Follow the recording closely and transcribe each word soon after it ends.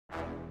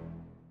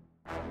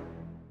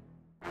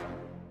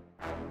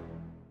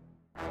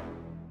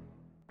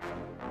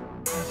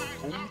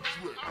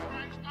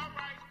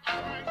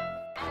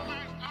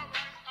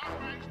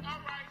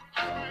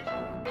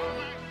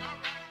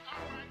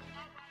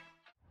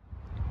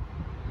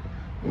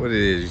What it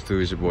is,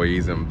 YouTube, it's your boy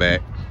Easy. I'm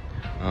back.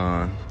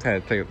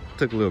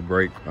 Took a little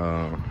break.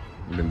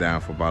 Been down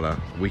for about a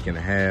week and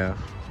a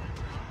half.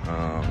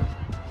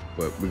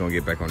 But we're gonna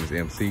get back on this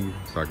MC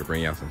so I can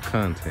bring y'all some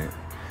content.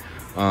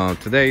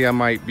 Today I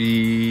might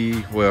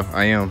be, well,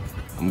 I am.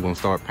 I'm gonna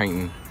start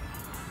painting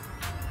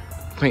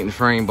the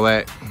frame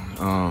black.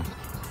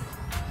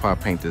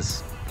 Probably paint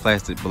this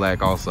plastic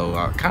black also.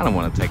 I kind of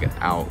want to take it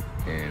out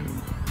and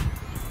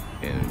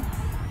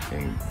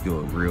do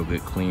a real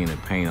good clean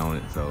and paint on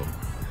it. So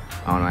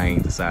I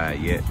ain't decided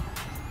yet.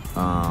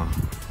 I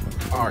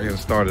already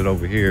started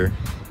over here.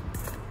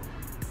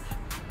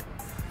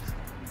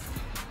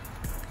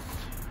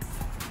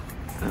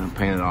 And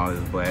painted all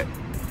this black.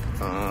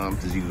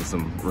 Just using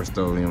some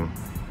Rust-Oleum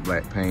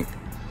black paint.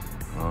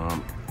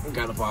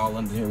 Got it all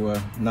under here.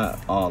 Well,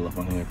 not all up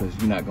on here because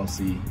you're not gonna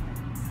see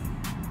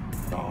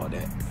all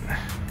that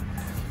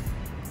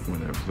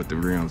with the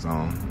rims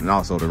on. And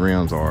also the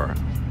rims are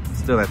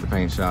still at the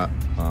paint shop.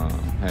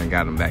 Haven't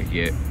got them back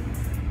yet.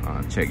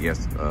 Checked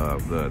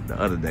the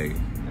other day,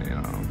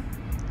 and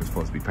they're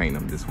supposed to be painting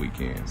them this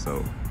weekend.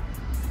 So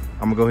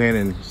I'm gonna go ahead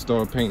and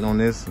start painting on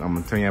this. I'm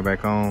gonna turn y'all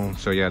back on,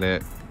 show y'all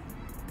that.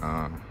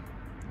 I'll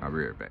be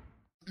right back.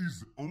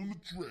 Easy on the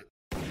track.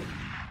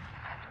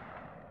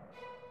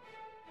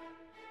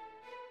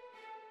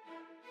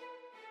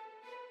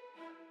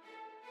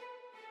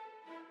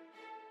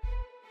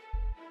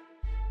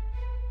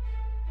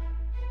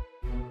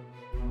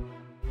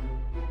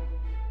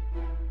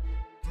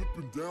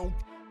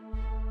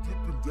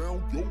 Dripping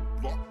down your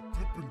block,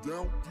 dripping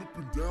down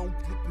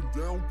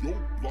your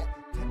block,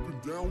 dripping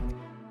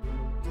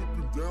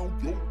down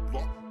your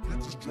block.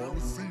 Bitches trying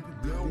to see me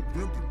down,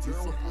 dripping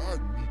down,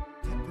 hide me,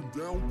 dripping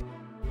down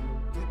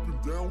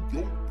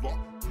your block,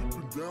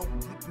 dripping down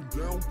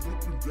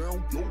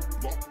your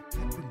block,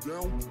 dripping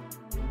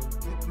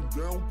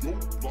down your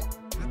block.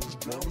 Bitches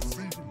trying to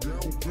see me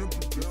down,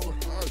 dripping down,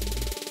 hide me,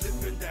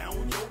 dripping down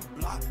your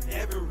block.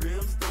 Every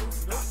rims don't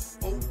stop.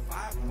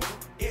 454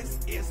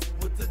 SS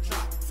with the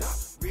drop top,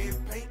 red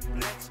paint,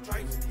 black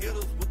stripes,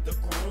 hitters with the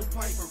chrome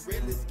pipe.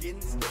 Marilla's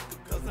getting stuck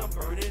because I'm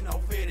burning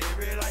off at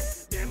every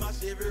light. Damn, my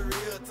Chevy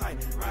real tight,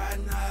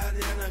 riding higher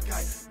than a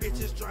kite.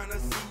 Bitches trying to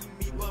see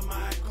me, but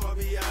my car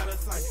be out of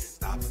sight.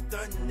 Stop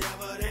stunting,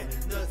 never that,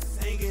 nuts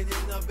hanging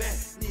in the back.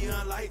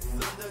 Neon lights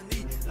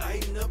underneath,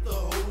 lighting up the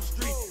whole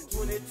street.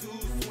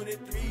 22s,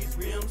 23s,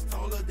 rims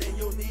taller than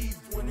your knees.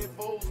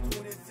 24s,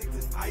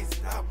 26s,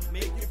 iced out,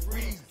 make it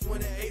freeze.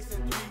 28s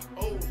and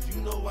 3-0s,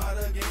 you know how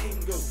the game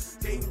goes.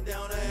 Taking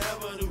down the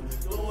avenue,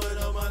 blowing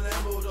up my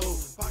Lambo though.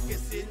 Pocket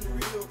sitting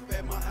real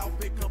fat, my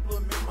outfit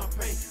compliment my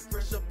paint.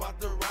 Fresh up out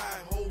the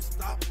ride, whole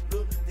stop,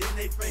 look, then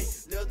they faint.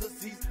 Leather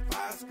seats,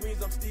 5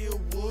 screens, I'm still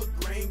wood,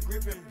 grain,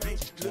 gripping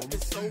paint. Looking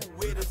so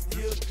wet, I'm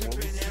still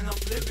dripping and I'm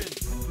flipping.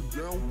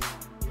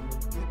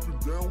 Dripping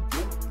down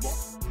your block,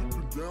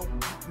 dripping down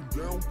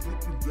your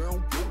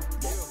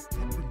block,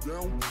 dripping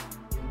down.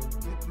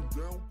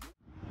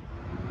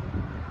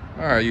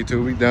 All right,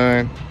 YouTube, we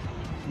done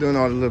doing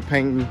all the little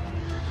painting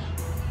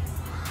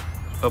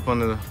up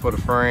for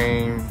the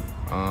frame.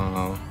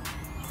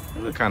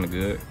 It look kind of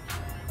good.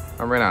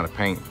 I ran out of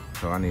paint,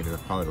 so I need to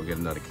probably go get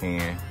another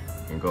can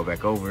and go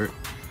back over it.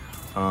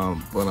 But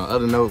on the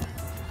other note,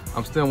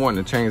 I'm still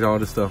wanting to change all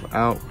this stuff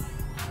out.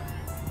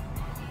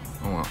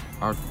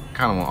 I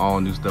kind of want all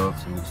new stuff,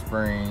 some new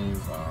springs,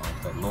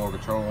 that lower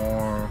control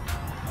arm.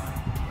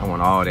 I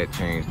want all that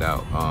changed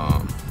out.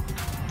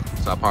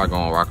 So I probably go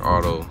on Rock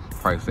Auto,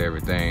 price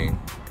everything.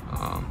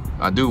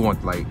 I do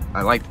want,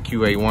 I like the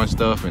QA1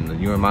 stuff and the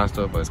UMI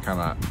stuff, but it's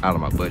kind of out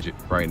of my budget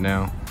right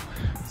now.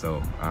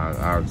 So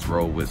I'll just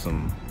roll with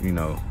some,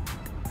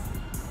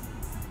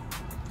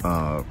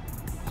 I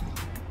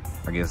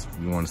guess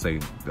you want to say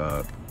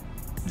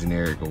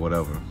generic or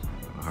whatever,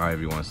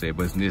 however you want to say it,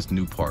 but it's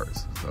new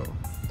parts. So,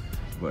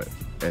 but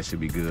that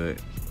should be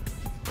good.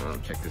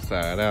 Check this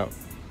side out.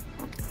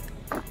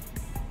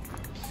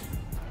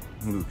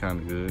 Looks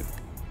kind of good.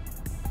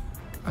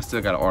 I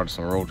still got to order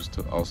some rotors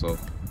too. Also,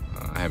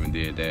 I haven't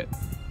did that.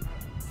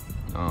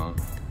 And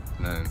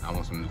then I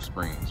want some new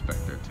springs back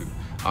there too.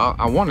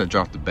 I want to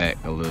drop the back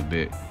a little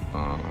bit.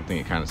 I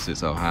think it kind of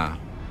sits up high.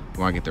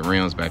 When I get the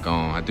rims back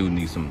on, I do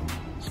need some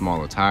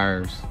smaller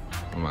tires.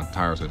 My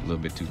tires are a little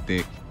bit too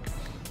thick,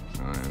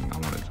 and I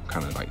want to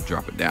kind of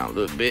drop it down a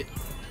little bit.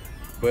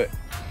 But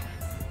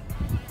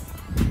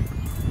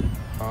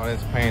all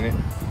that's painted.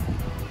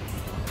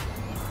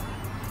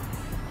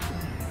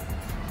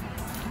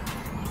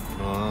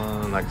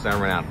 Like I said, I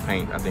ran out of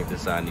paint. I think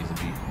this side needs to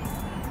be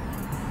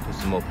put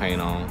some more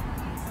paint on.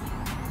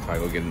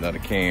 Probably go get another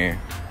can.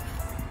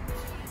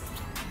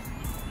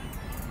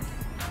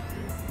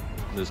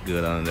 Looks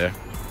good under there.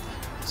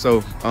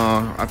 So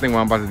I think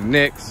what I'm about to do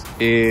next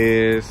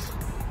is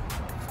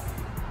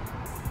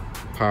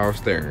power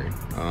steering.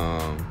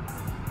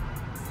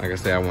 Like I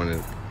said, I want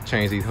to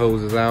change these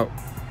hoses out.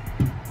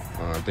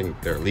 I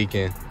think they're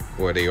leaking,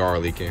 or they are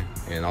leaking,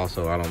 and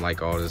also I don't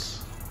like all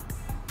this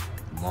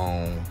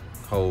long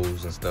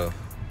hose and stuff.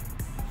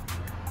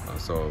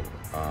 So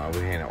we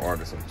had to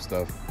order some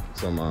stuff,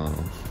 some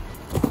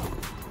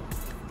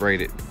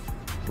braided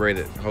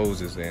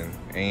hoses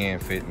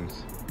and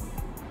fittings.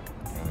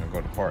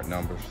 Go to part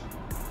numbers.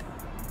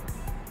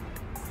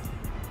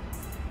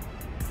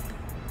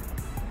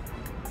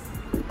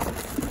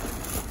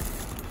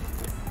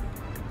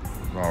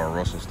 All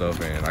Russell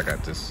stuff, and I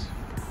got this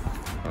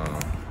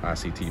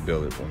ICT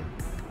billet one.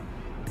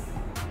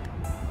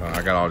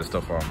 I got all this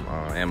stuff on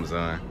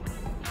Amazon.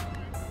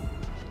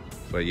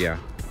 But yeah,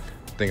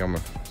 I think I'm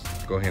gonna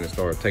go ahead and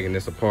start taking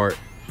this apart,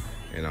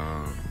 and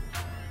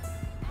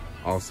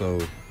also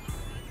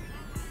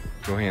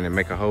go ahead and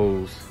make a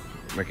hose,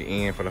 make an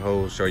end for the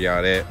hose, show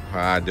y'all that,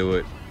 how I do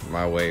it,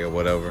 my way or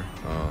whatever.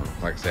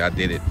 Like I said, I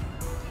did it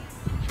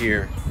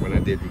here when I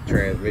did the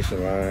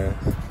transmission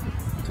lines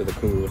to the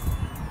cooler.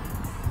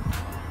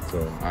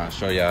 So I'll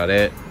show y'all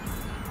that.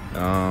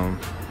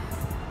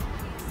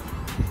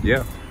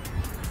 Yeah,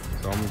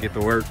 so I'm gonna get to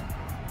work.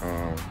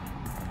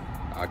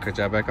 I'll cut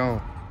y'all back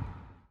on.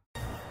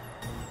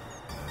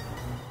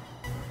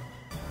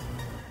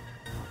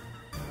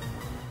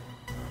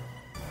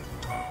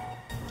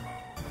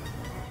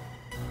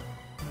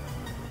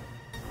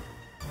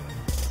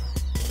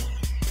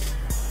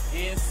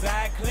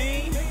 Inside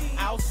clean,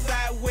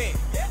 outside wet.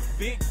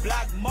 Big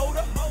block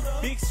motor,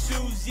 big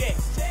shoes,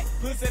 yes.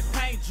 Pussy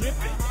paint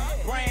dripping,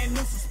 brand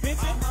new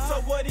suspension.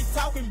 So what he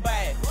talking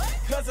about?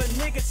 Cause a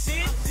nigga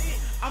shit,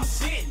 I'm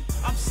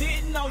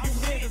shitting on you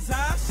niggas,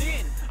 huh?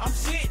 I'm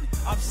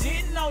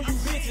shitting on you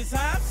bitches,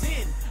 huh?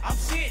 I'm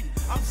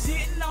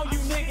shitting on you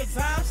niggas,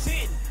 huh?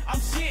 I'm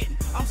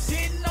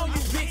shitting on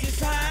you bitches,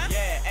 huh?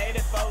 Yeah,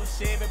 84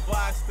 Chevy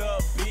boxed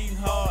up, beating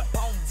hard.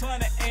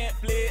 20 amp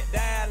flit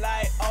down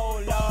like, oh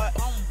lord.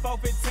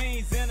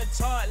 415s in the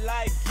chart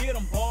like, get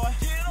 'em boy.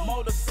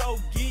 Motor so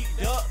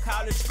geeked up,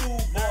 college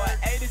school boy.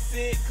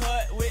 86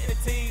 cut with the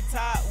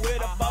T-top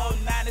with a bow.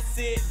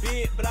 96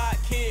 big block,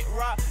 kid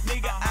rock.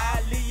 Nigga,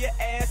 I leave your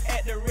ass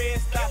at the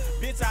red stop.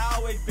 Bitch, I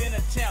always been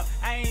a champ.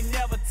 I ain't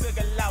never took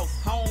a loss.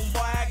 Homeboy,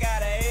 I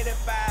got a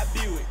 85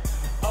 Buick.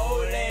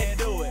 Oh, let's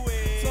do it.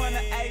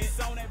 28s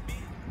on that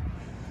beat.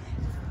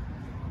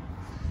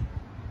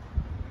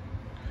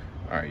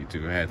 All right,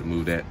 YouTube, I had to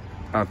move that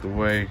out the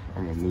way.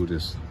 I'm gonna move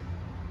this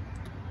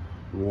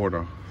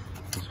water,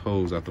 this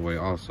hose out the way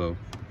also.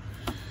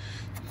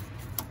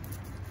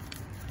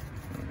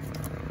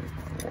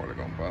 Water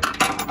gonna bust.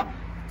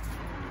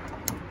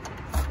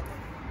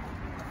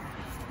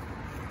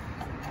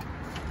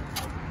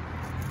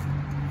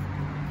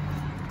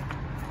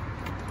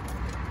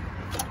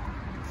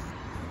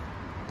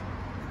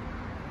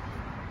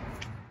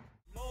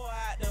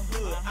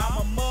 I'm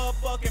a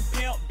motherfucking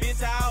pimp,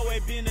 bitch, I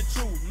always been the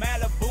truth.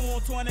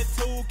 Malibu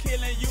 22,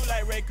 killing you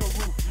like Ray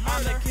Carew.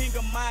 I'm the king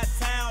of my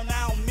town,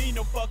 I don't need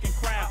no fucking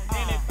crown.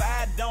 And if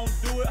I don't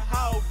do it,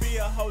 how be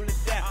a hold it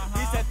down.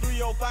 This that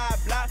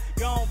 305 block,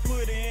 gon'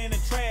 put it in the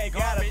track.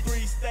 Got a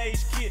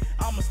 3-stage kit,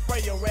 I'ma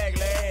spray your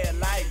regular ass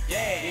like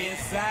that.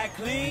 Inside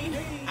clean,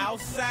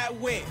 outside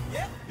wet.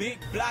 Big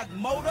block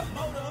motor,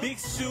 big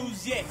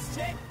shoes, yes.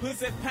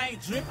 Pussy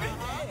paint dripping,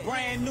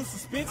 brand new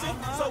suspension.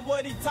 So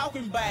what he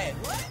talking about?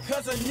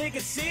 Cause a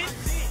nigga shit,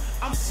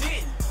 I'm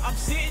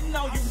shitting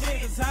on you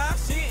niggas, huh?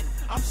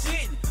 I'm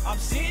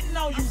shitting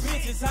on you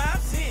bitches, huh?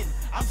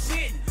 I'm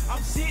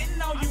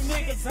shitting on you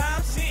niggas,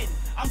 huh?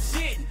 I'm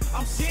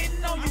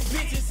shitting on you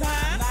bitches,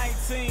 huh?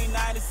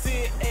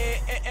 1996,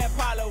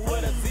 Impala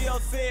with a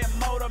Z07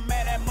 motor,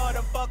 man, that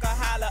motherfucker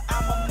holler.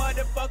 I'm a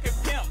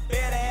motherfucking pimp,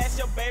 better ask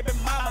your baby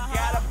mama.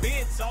 Got a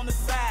bitch on the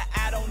side,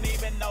 I don't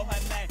even know her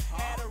name.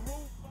 Had a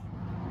roof.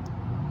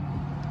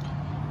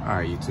 All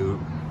right, YouTube.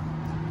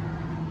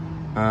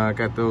 I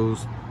got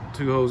those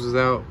 2 hoses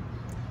out.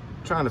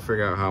 Trying to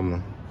figure out how I'm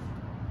gonna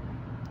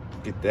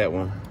get that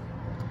one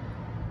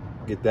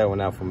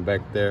out from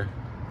back there.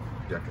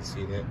 Y'all can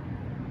see that.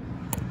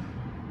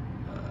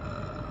 I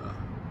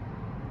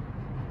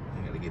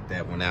gotta get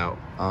that one out.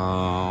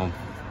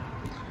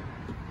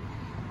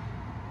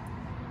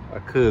 I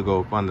could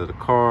go up under the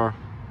car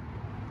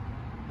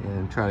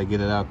and try to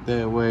get it out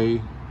that way.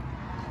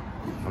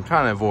 I'm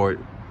trying to avoid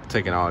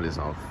taking all this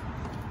off.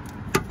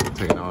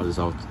 Taking all this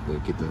off to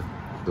get the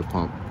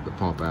pump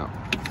out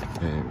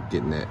and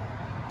getting that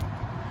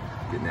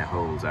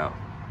hose out.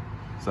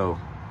 So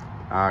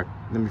let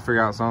me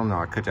figure out something,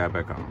 I'll cut y'all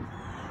back on.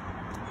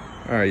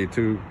 All right,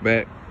 YouTube,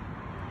 back.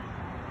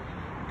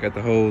 Got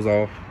the hose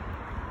off.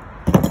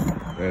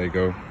 There you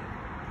go.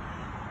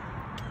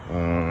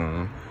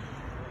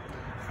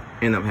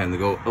 End up having to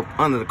go up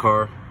under the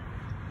car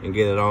and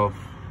get it off.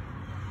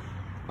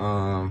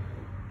 I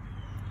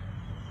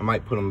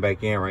might put them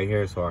back in right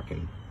here so I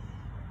can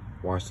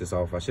wash this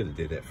off. I should have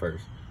did that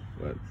first,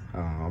 but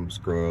I'm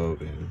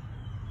scrub and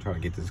try to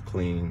get this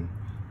clean.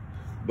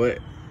 But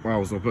when I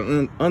was gonna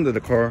put under the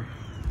car,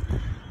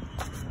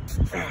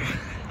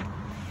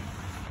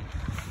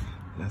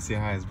 I see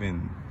how it's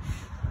been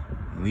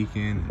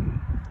leaking and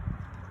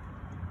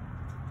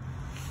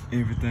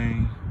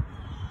everything.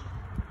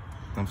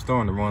 I'm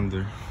starting to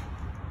wonder.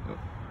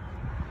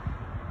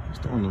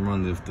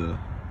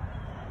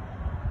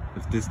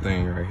 If this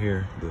thing right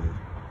here,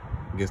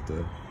 I guess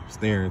the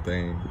steering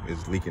thing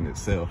is leaking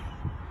itself.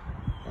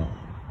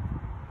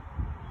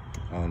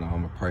 Oh no,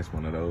 I'm gonna price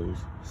one of those.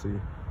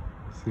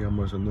 See how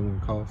much a new one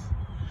costs.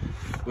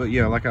 But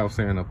yeah, like I was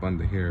saying up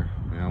under here,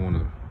 man, I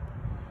wanna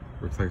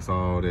replace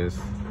all this,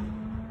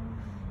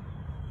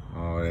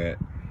 all that,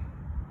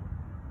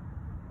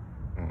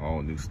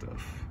 all new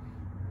stuff.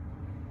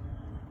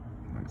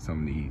 Like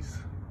some of these.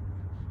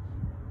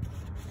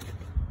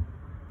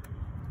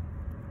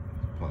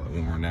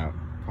 Probably worn out,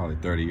 probably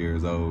 30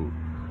 years old.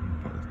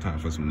 Probably time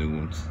for some new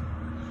ones.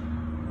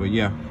 But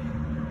yeah,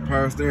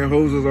 power steering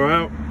hoses are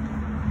out.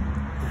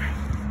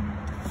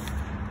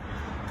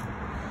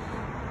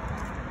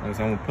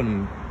 So I'm gonna put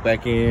them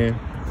back in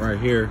right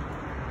here.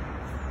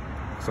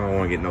 So I don't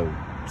wanna get no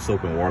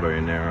soaping water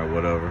in there or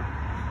whatever.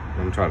 I'm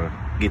gonna try to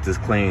get this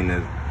clean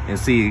and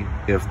see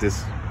if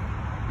this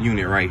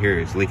unit right here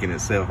is leaking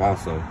itself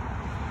also.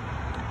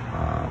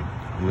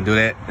 I'm gonna do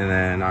that and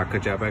then I'll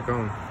cut y'all back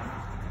on.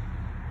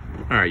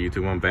 All right,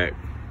 YouTube, I'm back.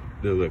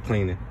 Do a little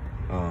cleaning.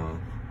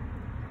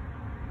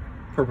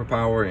 Purple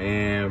Power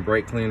and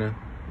brake cleaner.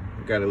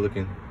 Got it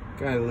looking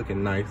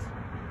nice.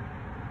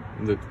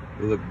 It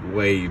looked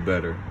way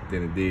better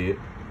than it did.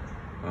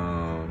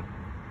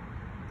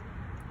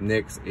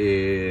 Next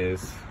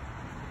is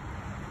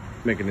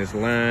making this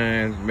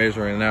line,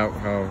 measuring out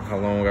how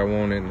long I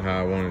want it and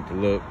how I want it to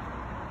look,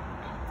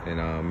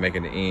 and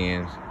making the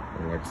ends.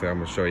 And like I said, I'm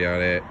gonna show y'all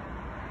that.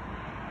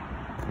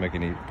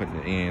 Putting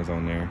the ends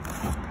on there.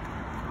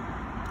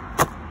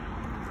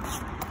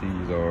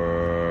 These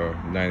are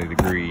 90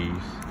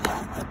 degrees,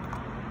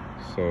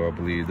 so I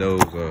believe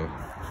those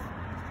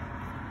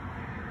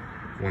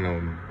one of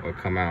them will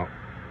come out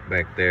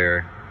back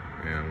there,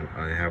 and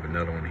I have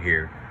another one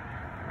here.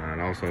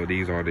 And also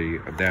these are the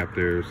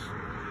adapters.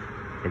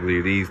 I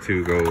believe these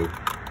two go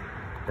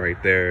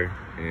right there,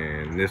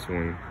 and this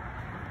one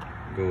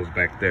goes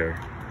back there.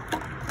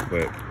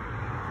 But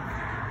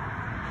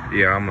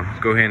yeah, I'm gonna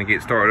go ahead and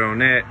get started on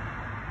that.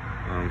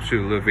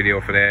 Shoot a little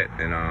video for that,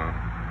 and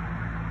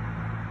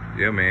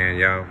yeah, man,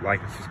 y'all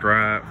like and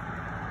subscribe.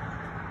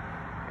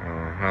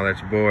 Holla at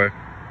your boy.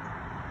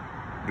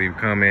 Leave a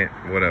comment,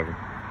 whatever.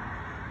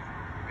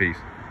 Peace.